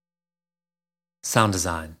Sound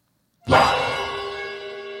design.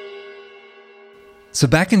 So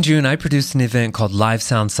back in June, I produced an event called Live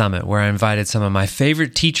Sound Summit, where I invited some of my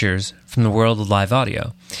favorite teachers from the world of live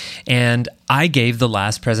audio. And I gave the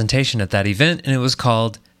last presentation at that event, and it was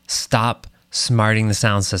called Stop Smarting the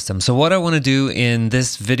Sound System. So what I want to do in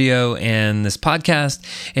this video and this podcast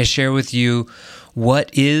is share with you what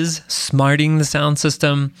is smarting the sound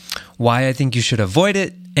system, why I think you should avoid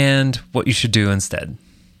it, and what you should do instead.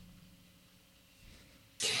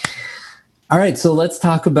 All right, so let's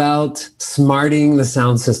talk about smarting the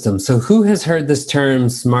sound system. So who has heard this term,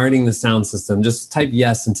 smarting the sound system? Just type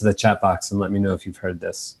yes into the chat box and let me know if you've heard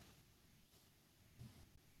this.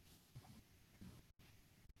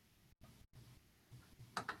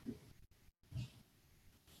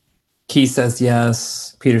 Key says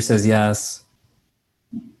yes. Peter says yes.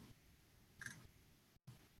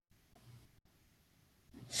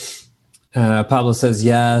 Pablo says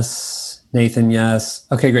yes. Nathan, yes.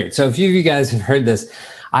 Okay, great. So a few of you guys have heard this.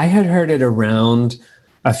 I had heard it around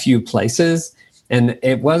a few places, and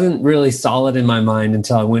it wasn't really solid in my mind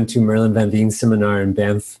until I went to Merlin Van Veen's seminar in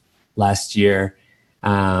Banff last year.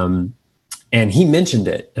 And he mentioned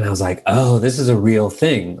it, and I was like, oh, this is a real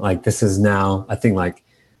thing. Like, this is now a thing. Like,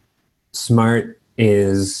 smart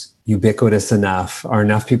is ubiquitous enough, or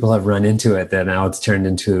enough people have run into it that now it's turned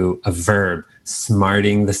into a verb,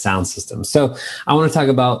 smarting the sound system. So I want to talk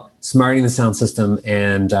about smarting the sound system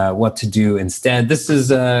and what to do instead. This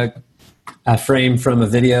is a frame from a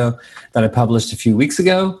video that I published a few weeks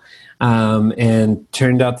ago, and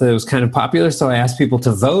turned out that it was kind of popular. So I asked people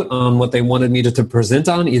to vote on what they wanted me to present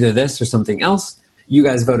on, either this or something else. You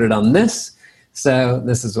guys voted on this. So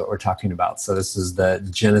this is what we're talking about. So this is the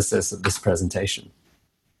genesis of this presentation.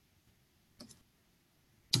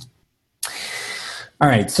 All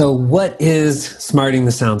right, so what is smarting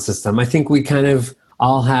the sound system? I think we kind of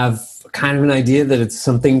all have kind of an idea that it's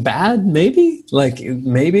something bad, maybe? Like,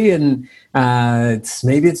 maybe, and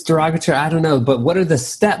maybe it's derogatory, I don't know. But what are the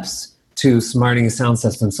steps to smarting a sound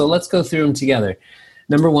system? So let's go through them together.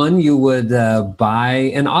 Number one, you would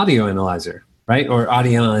buy an audio analyzer, right? Or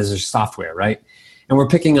audio analyzer software, right? And we're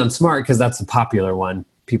picking on smart because that's a popular one.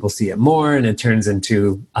 People see it more and it turns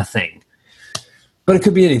into a thing. But it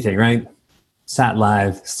could be anything, right?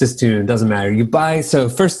 SatLive, Systune, doesn't matter. So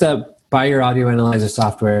first step, buy your audio analyzer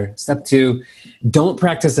software. Step two, don't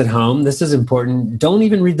practice at home. This is important. Don't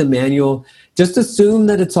even read the manual. Just assume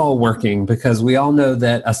that it's all working, because we all know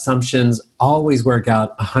that assumptions always work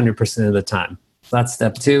out 100% of the time. So that's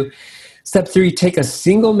step two. Step three, take a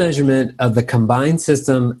single measurement of the combined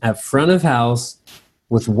system at front of house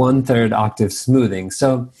with 1/3 octave smoothing.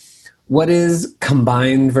 So what is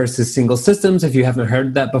combined versus single systems? If you haven't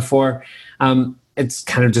heard that before, it's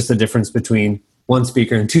kind of just a difference between one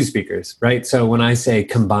speaker and two speakers, right? So when I say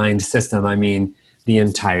combined system, I mean the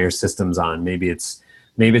entire system's on. Maybe it's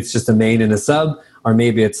just a main and a sub, or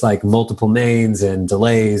maybe it's like multiple mains and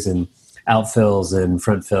delays and outfills and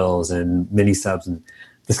front fills and mini subs and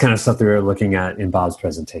this kind of stuff that we were looking at in Bob's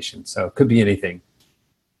presentation. So it could be anything.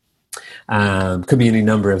 Could be any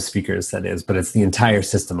number of speakers, that is, but it's the entire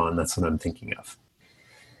system on. That's what I'm thinking of.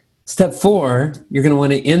 Step four, you're going to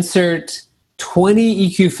want to insert 20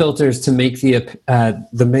 EQ filters to make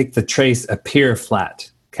the trace appear flat.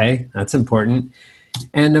 Okay, that's important.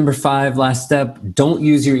 And number five, last step, don't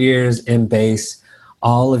use your ears and base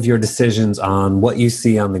all of your decisions on what you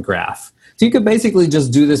see on the graph. So you could basically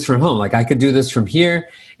just do this from home. Like, I could do this from here,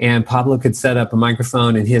 and Pablo could set up a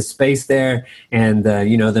microphone in his space there, and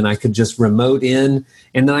then I could just remote in,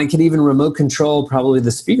 and then I could even remote control probably the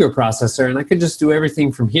speaker processor, and I could just do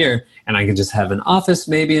everything from here, and I could just have an office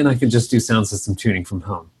maybe, and I could just do sound system tuning from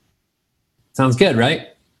home. Sounds good, right?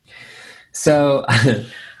 So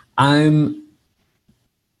I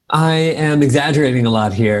am exaggerating a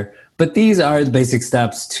lot here, but these are the basic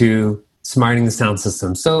steps to smarting the sound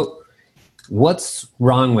system. So what's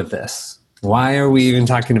wrong with this? Why are we even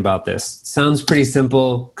talking about this? Sounds pretty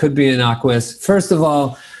simple, could be innocuous. First of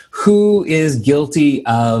all, who is guilty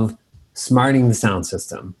of smarting the sound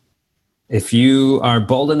system? If you are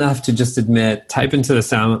bold enough to just admit, type into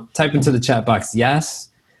the chat box, yes.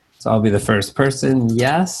 So I'll be the first person,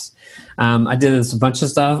 yes. I did this a bunch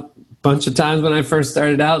of times when I first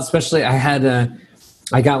started out, especially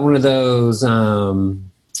I got one of those handheld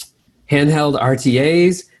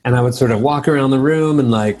RTAs, and I would sort of walk around the room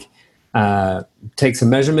and take some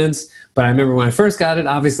measurements. But I remember when I first got it,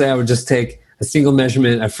 obviously I would just take a single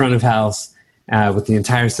measurement at front of house with the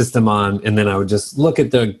entire system on, and then I would just look at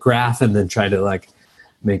the graph and then try to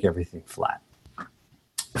make everything flat.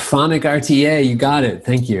 Phonic RTA, you got it.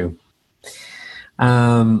 Thank you.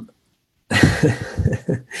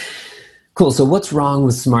 Cool. So what's wrong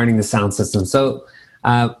with smarting the sound system? So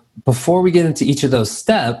before we get into each of those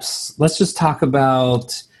steps, let's just talk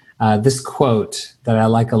about this quote that I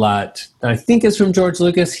like a lot, that I think is from George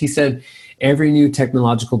Lucas. He said, "Every new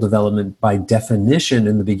technological development by definition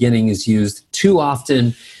in the beginning is used too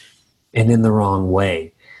often and in the wrong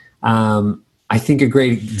way." I think a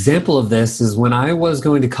great example of this is when I was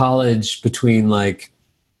going to college between like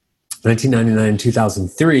 1999 and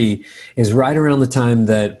 2003 is right around the time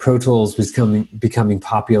that Pro Tools was becoming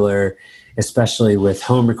popular, especially with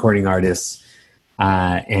home recording artists.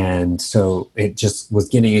 And so it just was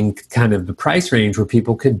getting in kind of the price range where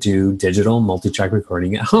people could do digital multi-track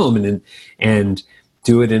recording at home and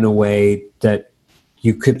do it in a way that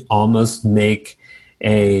you could almost make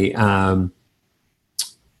a,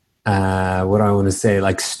 what do I want to say,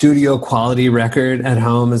 like studio quality record at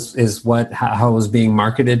home is how it was being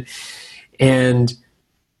marketed. And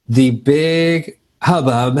the big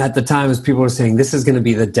hubbub at the time is people were saying this is going to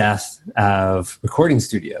be the death of recording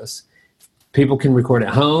studios. People can record at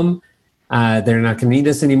home. They're not going to need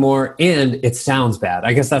us anymore. And it sounds bad.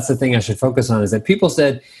 I guess that's the thing I should focus on, is that people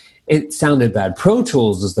said it sounded bad. Pro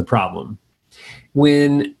Tools is the problem.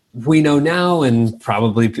 When we know now, and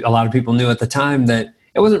probably a lot of people knew at the time, that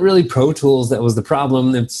it wasn't really Pro Tools that was the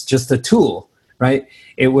problem. It's just a tool, right?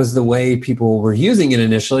 It was the way people were using it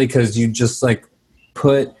initially, because you just like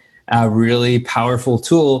put a really powerful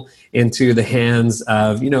tool into the hands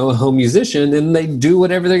of, a home musician, and they do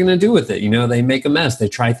whatever they're going to do with it. They make a mess, they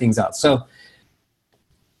try things out. So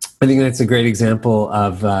I think that's a great example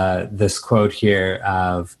of this quote here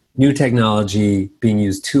of new technology being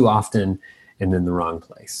used too often and in the wrong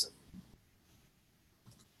place.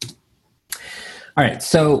 All right,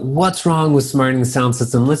 so what's wrong with smarting the sound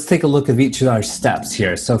system? Let's take a look at each of our steps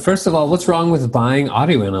here. So first of all, what's wrong with buying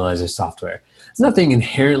audio analyzer software? There's nothing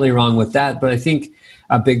inherently wrong with that, but I think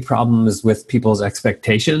a big problem is with people's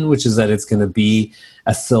expectation, which is that it's going to be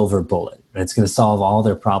a silver bullet. Right? It's going to solve all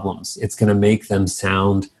their problems. It's going to make them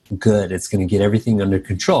sound good. It's going to get everything under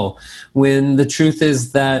control. When the truth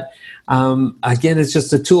is that, again, it's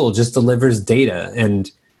just a tool, just delivers data,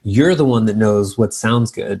 and you're the one that knows what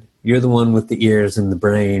sounds good. You're the one with the ears and the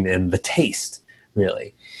brain and the taste,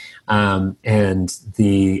 really. And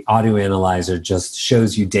the audio analyzer just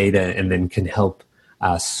shows you data and then can help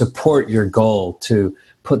support your goal to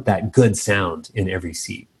put that good sound in every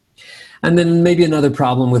seat. And then maybe another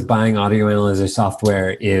problem with buying audio analyzer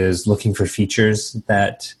software is looking for features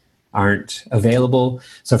that aren't available.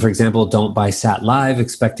 So for example, don't buy Sat Live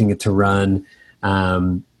expecting it to run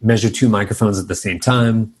measure two microphones at the same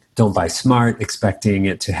time. Don't buy Smart expecting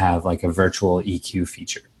it to have like a virtual EQ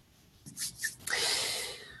feature.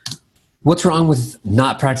 What's wrong with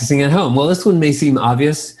not practicing at home? Well, this one may seem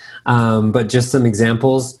obvious, but just some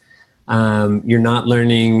examples. You're not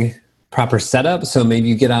learning proper setup, so maybe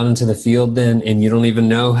you get out into the field then and you don't even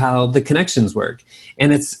know how the connections work.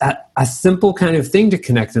 And it's a simple kind of thing to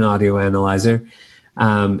connect an audio analyzer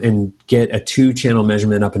and get a 2-channel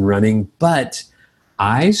measurement up and running, but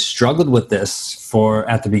I struggled with this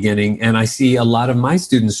at the beginning, and I see a lot of my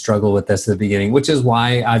students struggle with this at the beginning, which is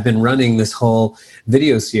why I've been running this whole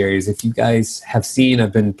video series. If you guys have seen,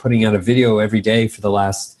 I've been putting out a video every day for the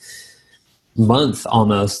last month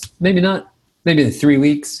almost, maybe 3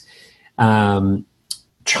 weeks,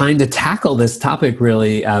 trying to tackle this topic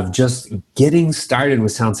really of just getting started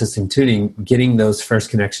with sound system tuning, getting those first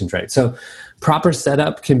connections right. So proper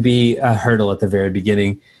setup can be a hurdle at the very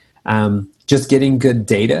beginning. Just getting good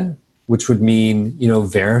data, which would mean,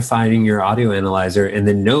 verifying your audio analyzer and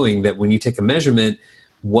then knowing that when you take a measurement,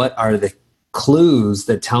 what are the clues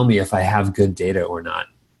that tell me if I have good data or not?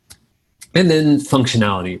 And then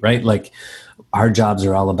functionality, right? Like our jobs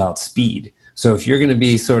are all about speed. So if you're going to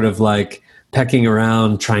be sort of like pecking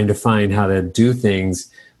around trying to find how to do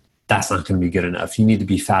things, that's not going to be good enough. You need to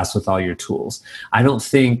be fast with all your tools. I don't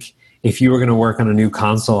think if you were going to work on a new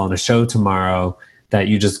console on a show tomorrow that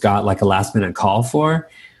you just got like a last minute call for,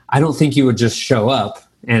 I don't think you would just show up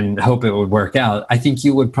and hope it would work out. I think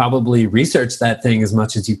you would probably research that thing as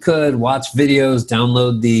much as you could, watch videos,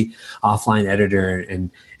 download the offline editor,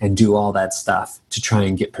 and do all that stuff to try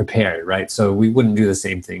and get prepared, right? So we wouldn't do the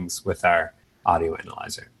same things with our audio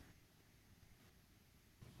analyzer.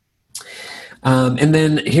 And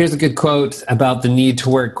then here's a good quote about the need to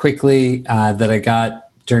work quickly that I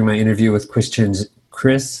got during my interview with Chris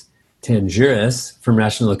Tanjuris from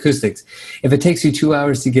Rational Acoustics. If it takes you 2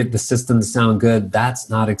 hours to get the system to sound good, that's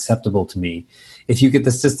not acceptable to me. If you get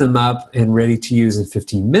the system up and ready to use in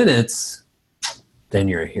 15 minutes, then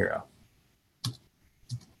you're a hero.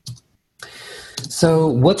 So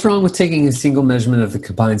what's wrong with taking a single measurement of the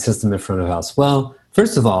combined system in front of house? Well,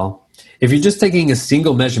 first of all, If you're just taking a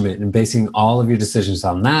single measurement and basing all of your decisions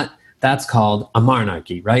on that, that's called a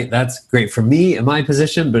monarchy, right? That's great for me in my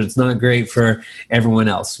position, but it's not great for everyone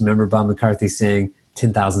else. Remember Bob McCarthy saying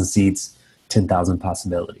 10,000 seats, 10,000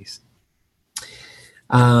 possibilities.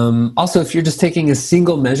 Also, if you're just taking a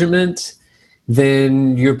single measurement,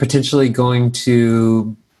 then you're potentially going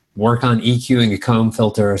to work on EQing a comb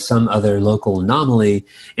filter or some other local anomaly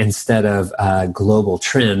instead of global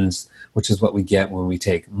trends, which is what we get when we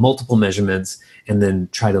take multiple measurements and then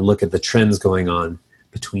try to look at the trends going on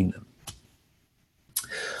between them.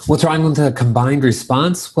 What's wrong with the combined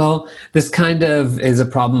response? Well, this kind of is a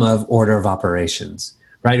problem of order of operations,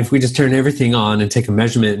 right? If we just turn everything on and take a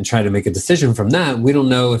measurement and try to make a decision from that, we don't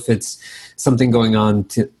know if it's something going on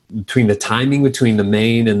between the timing between the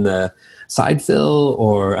main and the side fill,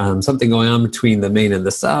 or something going on between the main and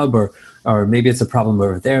the sub, or maybe it's a problem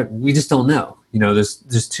over there. We just don't know.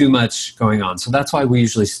 There's too much going on. So that's why we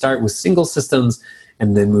usually start with single systems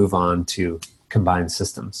and then move on to combined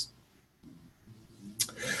systems.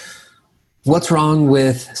 What's wrong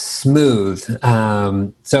with smooth?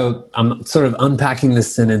 So I'm sort of unpacking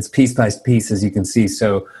this sentence piece by piece, as you can see.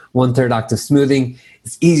 So 1/3 octave smoothing,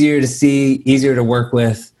 it's easier to see, easier to work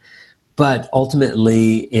with, but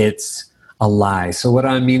ultimately it's a lie. So what do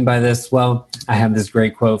I mean by this? Well, I have this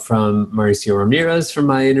great quote from Mauricio Ramirez from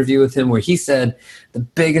my interview with him, where he said, the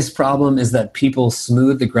biggest problem is that people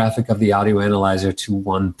smooth the graphic of the audio analyzer to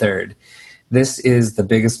 1/3. This is the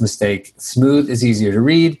biggest mistake. Smooth is easier to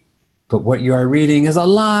read, but what you are reading is a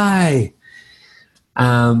lie.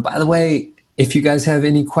 By the way, if you guys have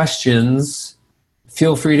any questions,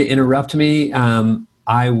 feel free to interrupt me.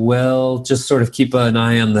 I will just sort of keep an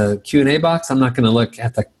eye on the Q&A box. I'm not going to look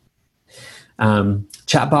at the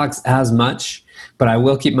chat box as much, but I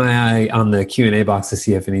will keep my eye on the Q&A box to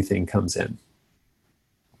see if anything comes in.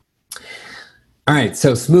 All right,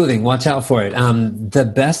 so smoothing, watch out for it. The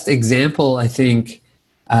best example, I think,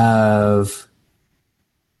 of...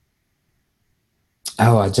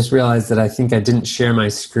 Oh, I just realized that I think I didn't share my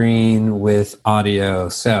screen with audio.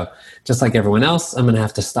 So just like everyone else, I'm going to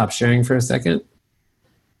have to stop sharing for a second.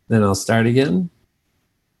 Then I'll start again.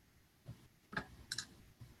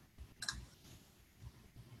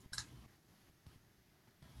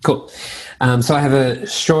 Cool. So I have a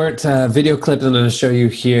short video clip that I'm going to show you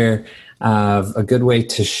here of a good way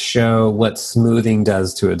to show what smoothing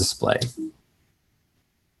does to a display.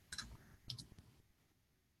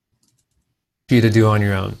 You to do on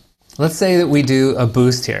your own. Let's say that we do a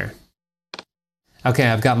boost here. Okay,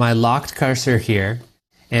 I've got my locked cursor here,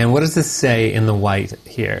 and what does this say in the white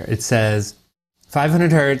here? It says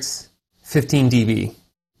 500 hertz, 15 dB.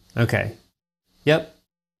 Okay, yep,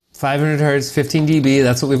 500 hertz, 15 dB,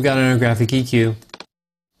 that's what we've got on our graphic EQ.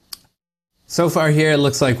 So far here, it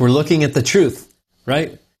looks like we're looking at the truth,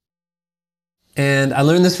 right? And I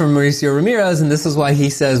learned this from Mauricio Ramirez, and this is why he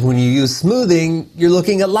says when you use smoothing, you're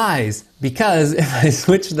looking at lies. Because if I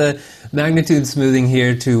switch the magnitude smoothing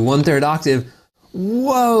here to 1/3 octave,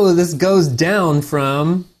 whoa, this goes down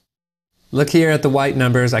from, look here at the white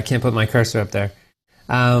numbers, I can't put my cursor up there.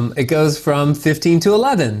 It goes from 15 to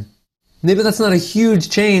 11. Maybe that's not a huge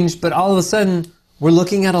change, but all of a sudden, we're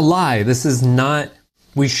looking at a lie. This is not,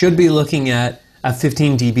 we should be looking at a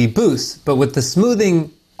 15 dB boost, but with the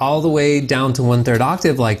smoothing all the way down to 1/3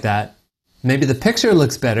 octave like that, maybe the picture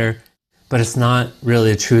looks better, but it's not really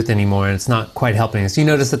a truth anymore, and it's not quite helping us. You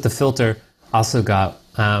notice that the filter also got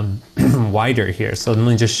wider here. So let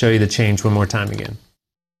me just show you the change one more time again.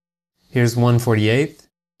 Here's 1/48,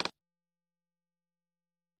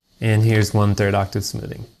 and here's 1/3 octave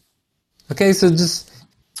smoothing. Okay, so just,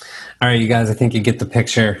 all right, you guys, I think you get the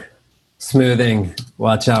picture. Smoothing,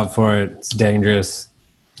 watch out for it, it's dangerous.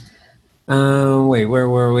 Wait, where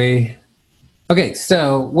were we? Okay,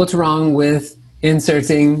 so what's wrong with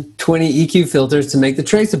inserting 20 EQ filters to make the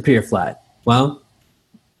trace appear flat? Well,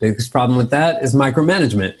 biggest problem with that is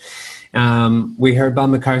micromanagement. We heard Bob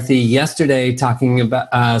McCarthy yesterday talking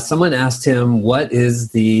about, someone asked him what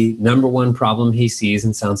is the #1 problem he sees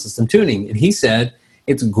in sound system tuning, and he said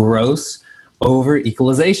it's gross over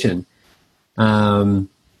equalization.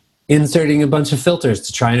 Inserting a bunch of filters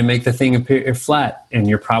to try to make the thing appear flat, and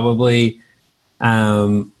you're probably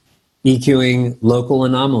EQing local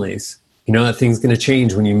anomalies. You know that thing's going to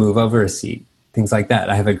change when you move over a seat, things like that.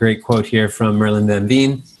 I have a great quote here from Merlin Van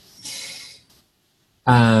Veen.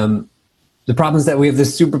 The problem is that we have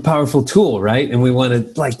this super powerful tool, right? And we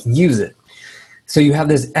want to use it. So you have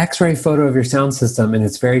this X-ray photo of your sound system, and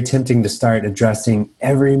it's very tempting to start addressing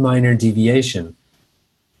every minor deviation.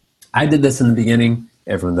 I did this in the beginning.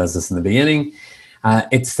 Everyone does this in the beginning.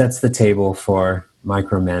 It sets the table for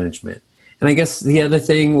micromanagement. And I guess the other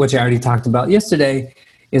thing, which I already talked about yesterday,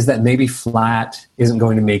 is that maybe flat isn't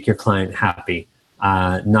going to make your client happy.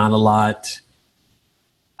 Not a lot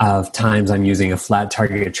of times I'm using a flat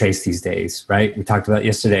target trace these days, right? We talked about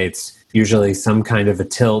yesterday, it's usually some kind of a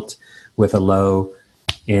tilt with a low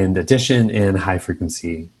end addition and high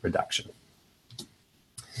frequency reduction.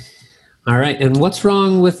 All right, and what's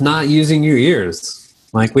wrong with not using your ears?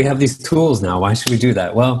 Like, we have these tools now, why should we do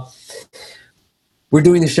that? Well, we're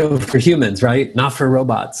doing the show for humans, right? Not for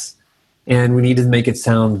robots. And we need to make it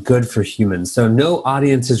sound good for humans. So no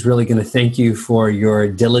audience is really going to thank you for your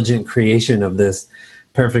diligent creation of this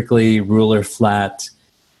perfectly ruler flat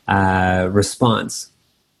response.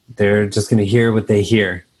 They're just going to hear what they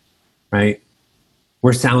hear, right?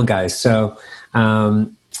 We're sound guys. So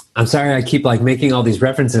I'm sorry I keep like making all these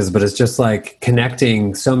references, but it's just like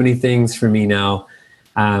connecting so many things for me now.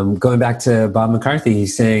 Going back to Bob McCarthy,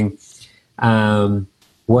 he's saying,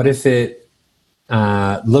 what if it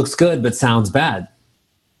looks good but sounds bad?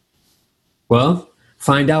 Well,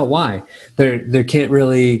 find out why. There can't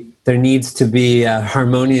really, there needs to be a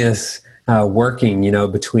harmonious working,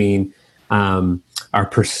 between our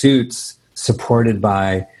pursuits supported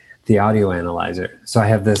by the audio analyzer. So I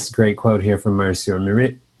have this great quote here from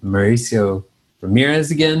Mauricio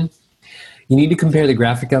Ramirez again. You need to compare the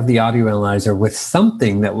graphic of the audio analyzer with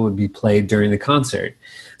something that would be played during the concert.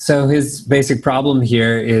 So his basic problem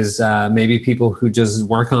here is maybe people who just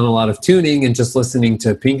work on a lot of tuning and just listening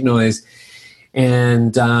to pink noise.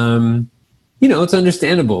 And, it's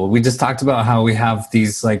understandable. We just talked about how we have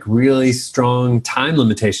these like really strong time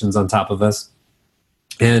limitations on top of us.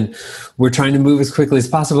 And we're trying to move as quickly as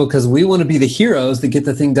possible because we want to be the heroes that get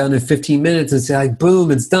the thing done in 15 minutes and say, like,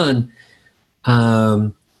 boom, it's done.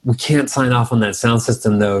 We can't sign off on that sound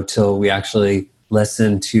system, though, till we actually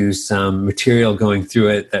listen to some material going through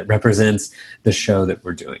it that represents the show that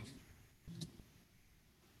we're doing.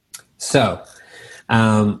 So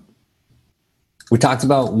we talked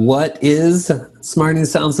about what is smarting the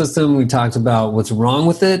sound system. We talked about what's wrong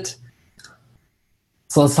with it.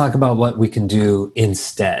 So let's talk about what we can do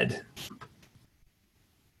instead.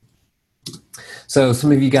 So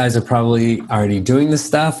some of you guys are probably already doing this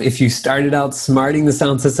stuff. If you started out smarting the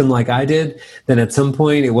sound system like I did, then at some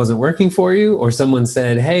point it wasn't working for you, or someone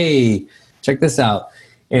said, hey, check this out.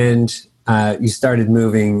 And you started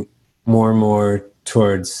moving more and more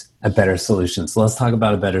towards a better solution. So let's talk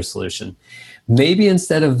about a better solution. Maybe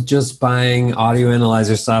instead of just buying audio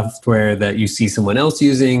analyzer software that you see someone else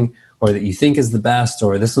using, or that you think is the best,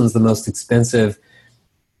 or this one's the most expensive,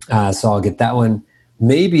 so I'll get that one.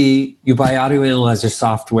 Maybe you buy audio analyzer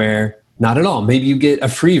software, not at all. Maybe you get a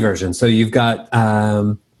free version. So you've got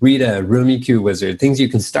Rita, Room EQ Wizard, things you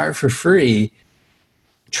can start for free,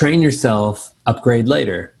 train yourself, upgrade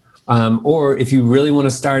later. Or if you really want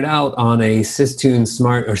to start out on a Systune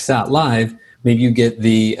Smart or Sat Live, maybe you get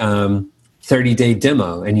the 30-day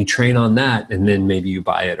demo and you train on that, and then maybe you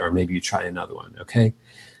buy it, or maybe you try another one, okay?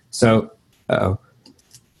 So, oh,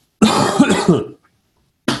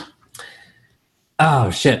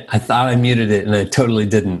 shit. I thought I muted it, and I totally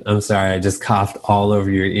didn't. I'm sorry. I just coughed all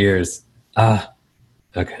over your ears.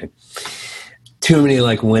 Okay. Too many,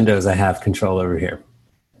 windows I have control over here.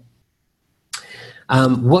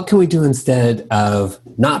 What can we do instead of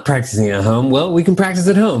not practicing at home? Well, we can practice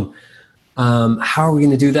at home. How are we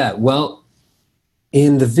going to do that? Well,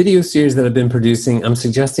 in the video series that I've been producing, I'm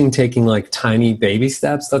suggesting taking tiny baby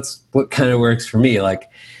steps. That's what kind of works for me.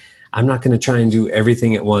 I'm not going to try and do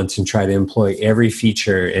everything at once and try to employ every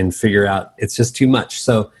feature and figure out it's just too much.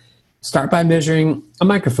 So start by measuring a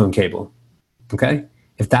microphone cable. Okay.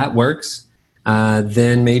 If that works,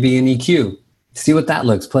 then maybe an EQ. See what that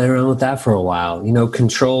looks, play around with that for a while,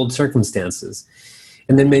 controlled circumstances.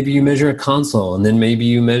 And then maybe you measure a console, and then maybe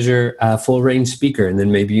you measure a full range speaker, and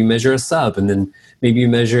then maybe you measure a sub, and then maybe you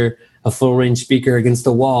measure a full range speaker against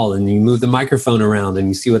the wall, and you move the microphone around and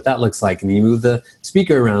you see what that looks like, and you move the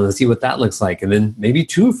speaker around and see what that looks like, and then maybe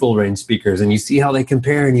two full range speakers, and you see how they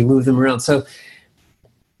compare and you move them around. So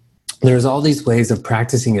there's all these ways of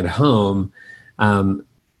practicing at home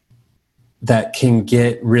that can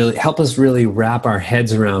help us really wrap our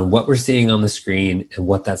heads around what we're seeing on the screen and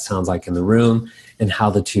what that sounds like in the room and how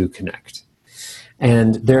the two connect.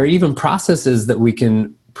 And there are even processes that we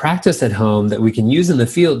can practice at home that we can use in the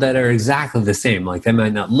field that are exactly the same. They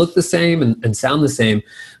might not look the same and sound the same,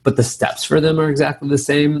 but the steps for them are exactly the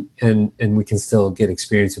same, and we can still get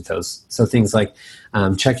experience with those. So things like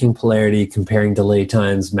checking polarity, comparing delay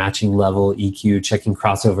times, matching level, EQ, checking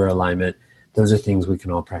crossover alignment, those are things we can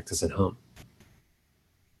all practice at home.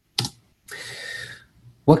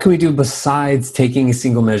 what can we do besides taking a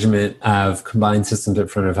single measurement of combined systems at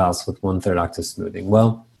front of house with 1/3 octave smoothing?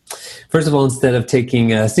 Well, first of all, instead of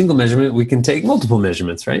taking a single measurement, we can take multiple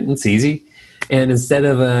measurements, right? It's easy. And instead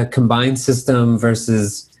of a combined system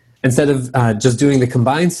instead of just doing the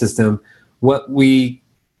combined system, what we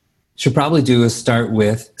should probably do is start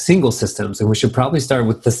with single systems. And we should probably start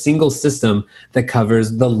with the single system that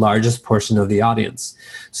covers the largest portion of the audience.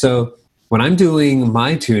 So when I'm doing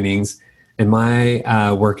my tunings and my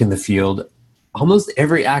work in the field, almost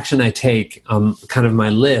every action I take, kind of my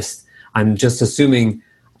list, I'm just assuming,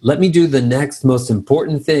 let me do the next most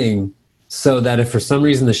important thing, so that if for some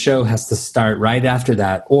reason the show has to start right after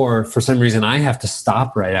that, or for some reason I have to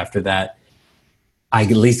stop right after that, I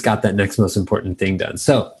at least got that next most important thing done.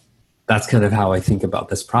 So that's kind of how I think about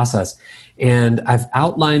this process. And I've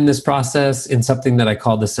outlined this process in something that I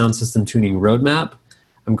call the Sound System Tuning Roadmap.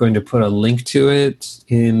 I'm going to put a link to it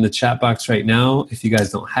in the chat box right now. If you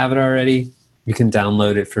guys don't have it already, you can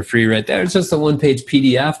download it for free right there. It's just a one-page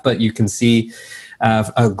PDF, but you can see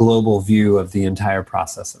a global view of the entire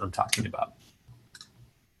process that I'm talking about.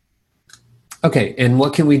 Okay, and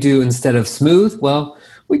what can we do instead of smooth? Well,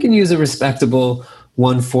 we can use a respectable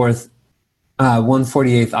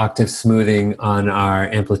 1/48 octave smoothing on our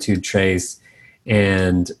amplitude trace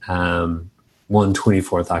and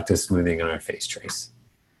 1/24 octave smoothing on our phase trace.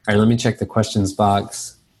 All right, let me check the questions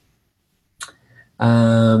box.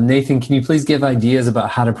 Nathan, can you please give ideas about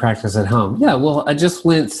how to practice at home? Yeah, well, I just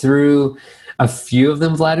went through a few of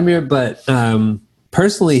them, Vladimir, but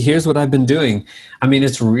personally, here's what I've been doing. I mean,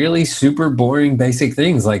 it's really super boring, basic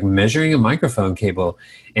things like measuring a microphone cable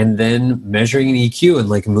and then measuring an EQ and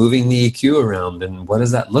like moving the EQ around and what does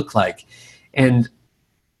that look like? And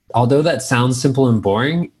although that sounds simple and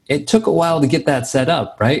boring, it took a while to get that set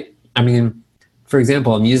up, right? I mean, for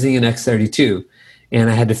example, I'm using an X32 and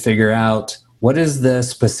I had to figure out what is the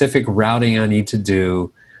specific routing I need to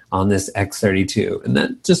do on this X32. And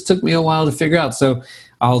that just took me a while to figure out. So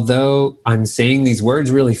although I'm saying these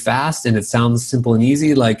words really fast and it sounds simple and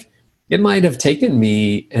easy, like it might have taken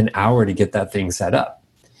me an hour to get that thing set up.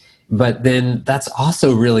 But then that's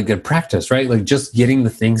also really good practice, right? Like just getting the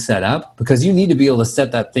thing set up, because you need to be able to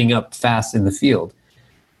set that thing up fast in the field.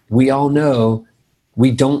 We all know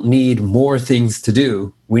we don't need more things to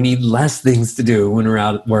do. We need less things to do when we're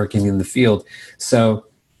out working in the field. So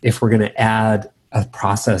if we're going to add a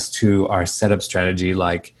process to our setup strategy,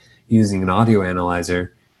 like using an audio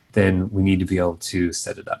analyzer, then we need to be able to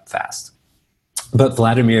set it up fast. But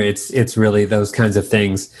Vladimir, it's really those kinds of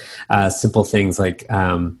things, simple things like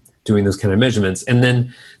doing those kind of measurements. And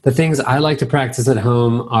then the things I like to practice at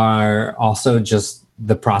home are also just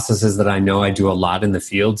the processes that I know I do a lot in the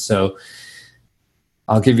field. So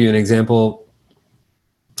I'll give you an example.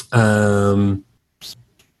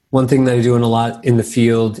 One thing that I do a lot in the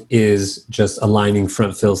field is just aligning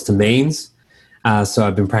front fills to mains. So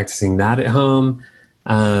I've been practicing that at home.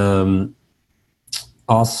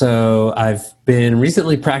 Also, I've been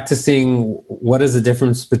recently practicing what is the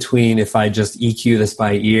difference between if I just EQ this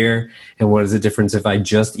by ear and what is the difference if I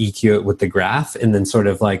just EQ it with the graph, and then sort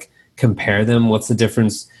of like compare them. What's the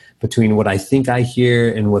difference between what I think I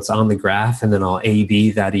hear and what's on the graph, and then I'll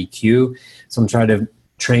A/B that EQ. So I'm trying to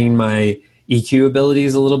train my EQ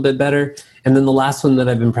abilities a little bit better. And then the last one that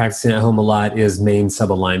I've been practicing at home a lot is main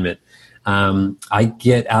sub-alignment. I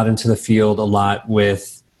get out into the field a lot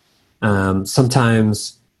with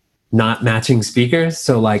sometimes not matching speakers.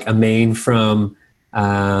 So like a main from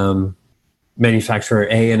manufacturer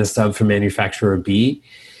A and a sub from manufacturer B.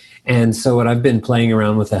 And so what I've been playing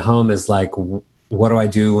around with at home is like, what do I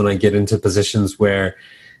do when I get into positions where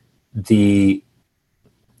the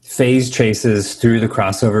phase traces through the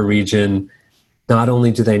crossover region, not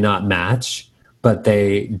only do they not match, but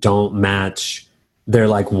they don't match. They're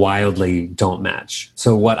like wildly don't match.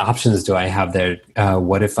 So what options do I have there?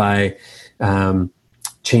 What if I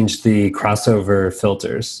change the crossover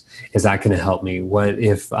filters? Is that going to help me? What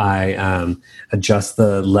if I adjust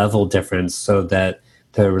the level difference so that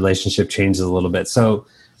the relationship changes a little bit? So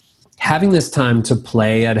having this time to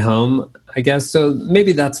play at home, I guess. So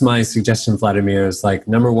maybe that's my suggestion, Vladimir, is like,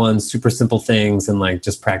 number one, super simple things and like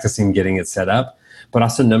just practicing getting it set up. But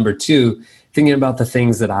also number two, thinking about the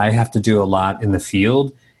things that I have to do a lot in the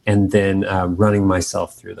field and then running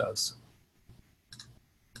myself through those.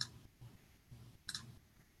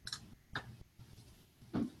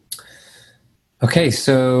 Okay,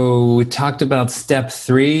 so we talked about step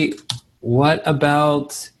 3. What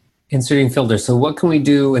about inserting filters? So what can we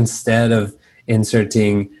do instead of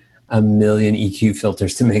inserting a million EQ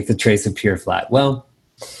filters to make the trace appear flat? Well,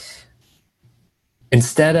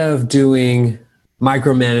 instead of doing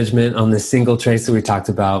micromanagement on this single trace that we talked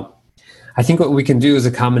about, I think what we can do is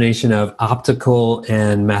a combination of optical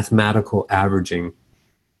and mathematical averaging.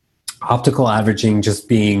 Optical averaging just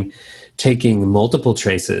being taking multiple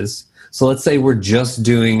traces. So let's say we're just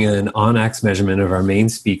doing an on-ax measurement of our main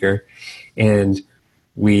speaker, and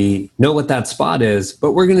we know what that spot is,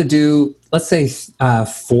 but we're going to do, let's say,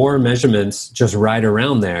 4 measurements just right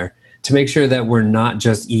around there to make sure that we're not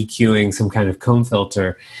just EQing some kind of comb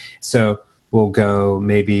filter. So we'll go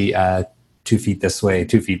maybe 2 feet this way,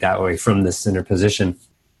 2 feet that way from the center position.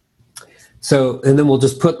 So, and then we'll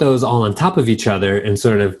just put those all on top of each other and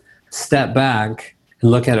sort of step back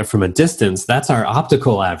and look at it from a distance. That's our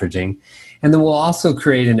optical averaging. And then we'll also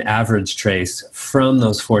create an average trace from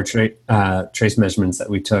those 4 trace measurements that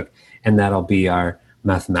we took, and that'll be our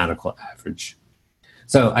mathematical average.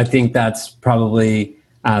 So I think that's probably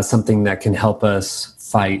something that can help us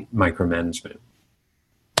fight micromanagement.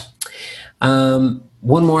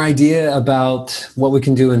 One more idea about what we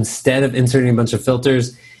can do instead of inserting a bunch of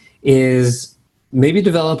filters is maybe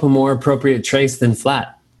develop a more appropriate trace than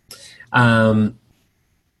flat.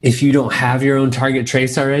 If you don't have your own target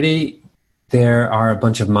trace already, there are a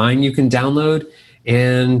bunch of mine you can download,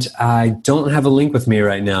 and I don't have a link with me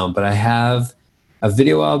right now, but I have a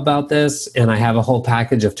video about this, and I have a whole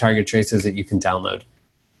package of target traces that you can download.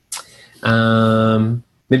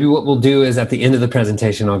 Maybe what we'll do is at the end of the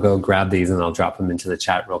presentation, I'll go grab these and I'll drop them into the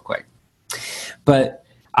chat real quick. But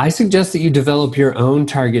I suggest that you develop your own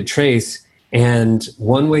target trace, and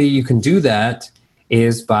one way you can do that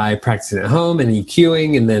is by practicing at home and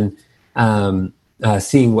EQing, and then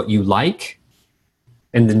seeing what you like,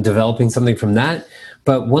 and then developing something from that.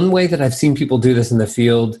 But one way that I've seen people do this in the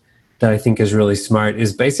field that I think is really smart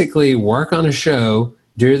is basically work on a show,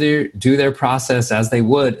 do their process as they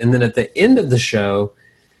would, and then at the end of the show,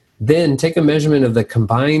 then take a measurement of the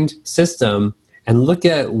combined system and look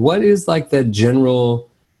at what is like the general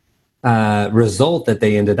result that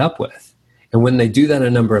they ended up with. And when they do that a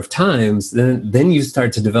number of times, then you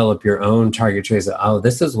start to develop your own target trace. Oh,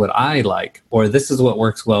 this is what I like, or this is what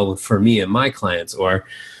works well for me and my clients, or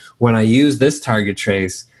when I use this target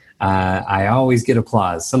trace, I always get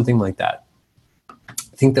applause, something like that.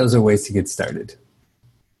 I think those are ways to get started.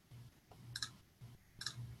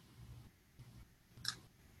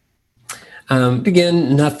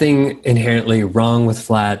 Again, nothing inherently wrong with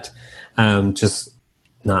flat, just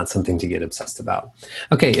not something to get obsessed about.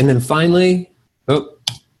 Okay, and then finally, what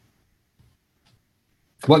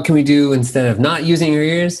can we do instead of not using our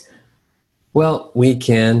ears? Well, we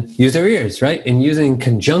can use our ears, right? And use it in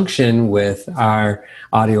conjunction with our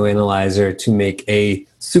audio analyzer to make a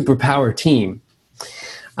superpower team.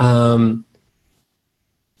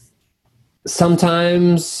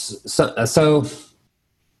 Sometimes, so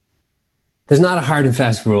there's not a hard and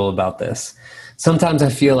fast rule about this. Sometimes I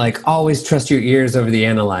feel like always trust your ears over the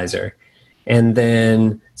analyzer. And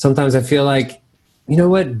then sometimes I feel like, you know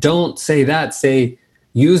what, don't say that. Say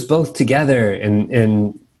use both together,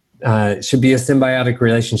 and it should be a symbiotic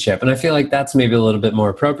relationship. And I feel like that's maybe a little bit more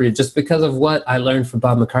appropriate just because of what I learned from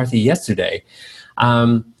Bob McCarthy yesterday.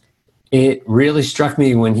 It really struck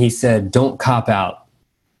me when he said, don't cop out.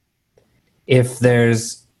 If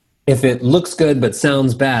it looks good but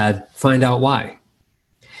sounds bad, find out why.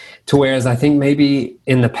 To whereas I think maybe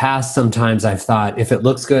in the past sometimes I've thought, if it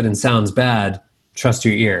looks good and sounds bad, trust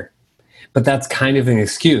your ear. But that's kind of an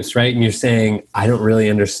excuse, right? And you're saying, I don't really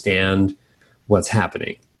understand what's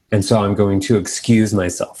happening, and so I'm going to excuse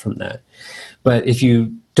myself from that. But if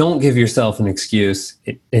you don't give yourself an excuse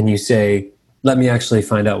and you say, let me actually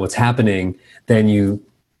find out what's happening, then you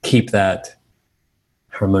keep that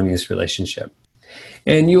harmonious relationship.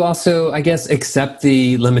 And you also, I guess, accept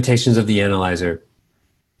the limitations of the analyzer.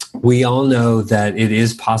 We all know that it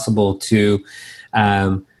is possible to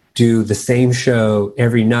do the same show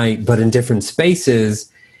every night, but in different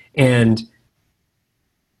spaces, and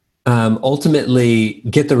ultimately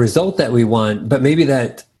get the result that we want. But maybe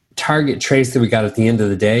that target trace that we got at the end of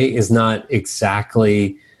the day is not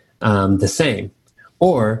exactly the same.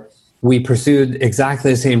 Or we pursued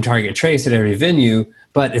exactly the same target trace at every venue,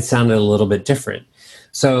 but it sounded a little bit different.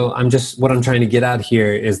 So what I'm trying to get at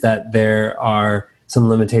here is that there are some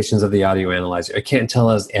limitations of the audio analyzer. It can't tell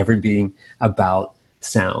us everything about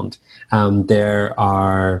sound. There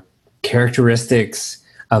are characteristics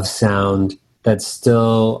of sound that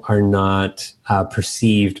still are not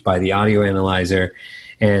perceived by the audio analyzer,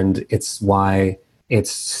 and it's why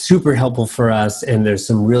it's super helpful for us, and there's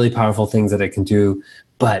some really powerful things that it can do,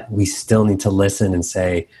 but we still need to listen and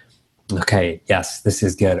say, okay, yes, this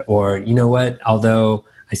is good. Or, you know what, although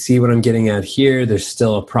I see what I'm getting at here, there's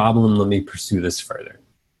still a problem. Let me pursue this further.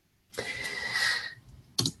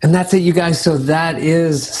 And that's it, you guys. So that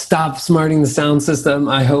is Stop Smarting the Sound System.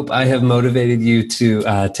 I hope I have motivated you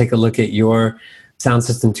to take a look at your sound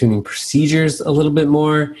system tuning procedures a little bit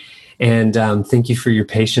more. And thank you for your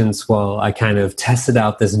patience while I kind of tested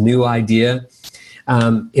out this new idea.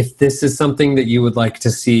 If this is something that you would like to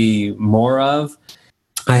see more of,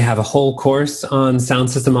 I have a whole course on sound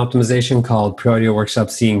system optimization called Pre-Audio Workshop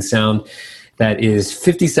Seeing Sound that is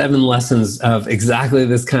 57 lessons of exactly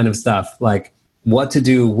this kind of stuff, like what to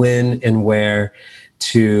do, when, and where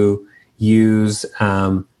to use,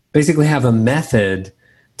 basically have a method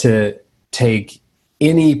to take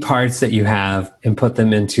any parts that you have and put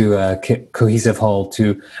them into a cohesive whole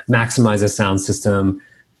to maximize a sound system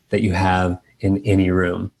that you have in any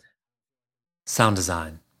room. Sound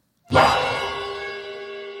design.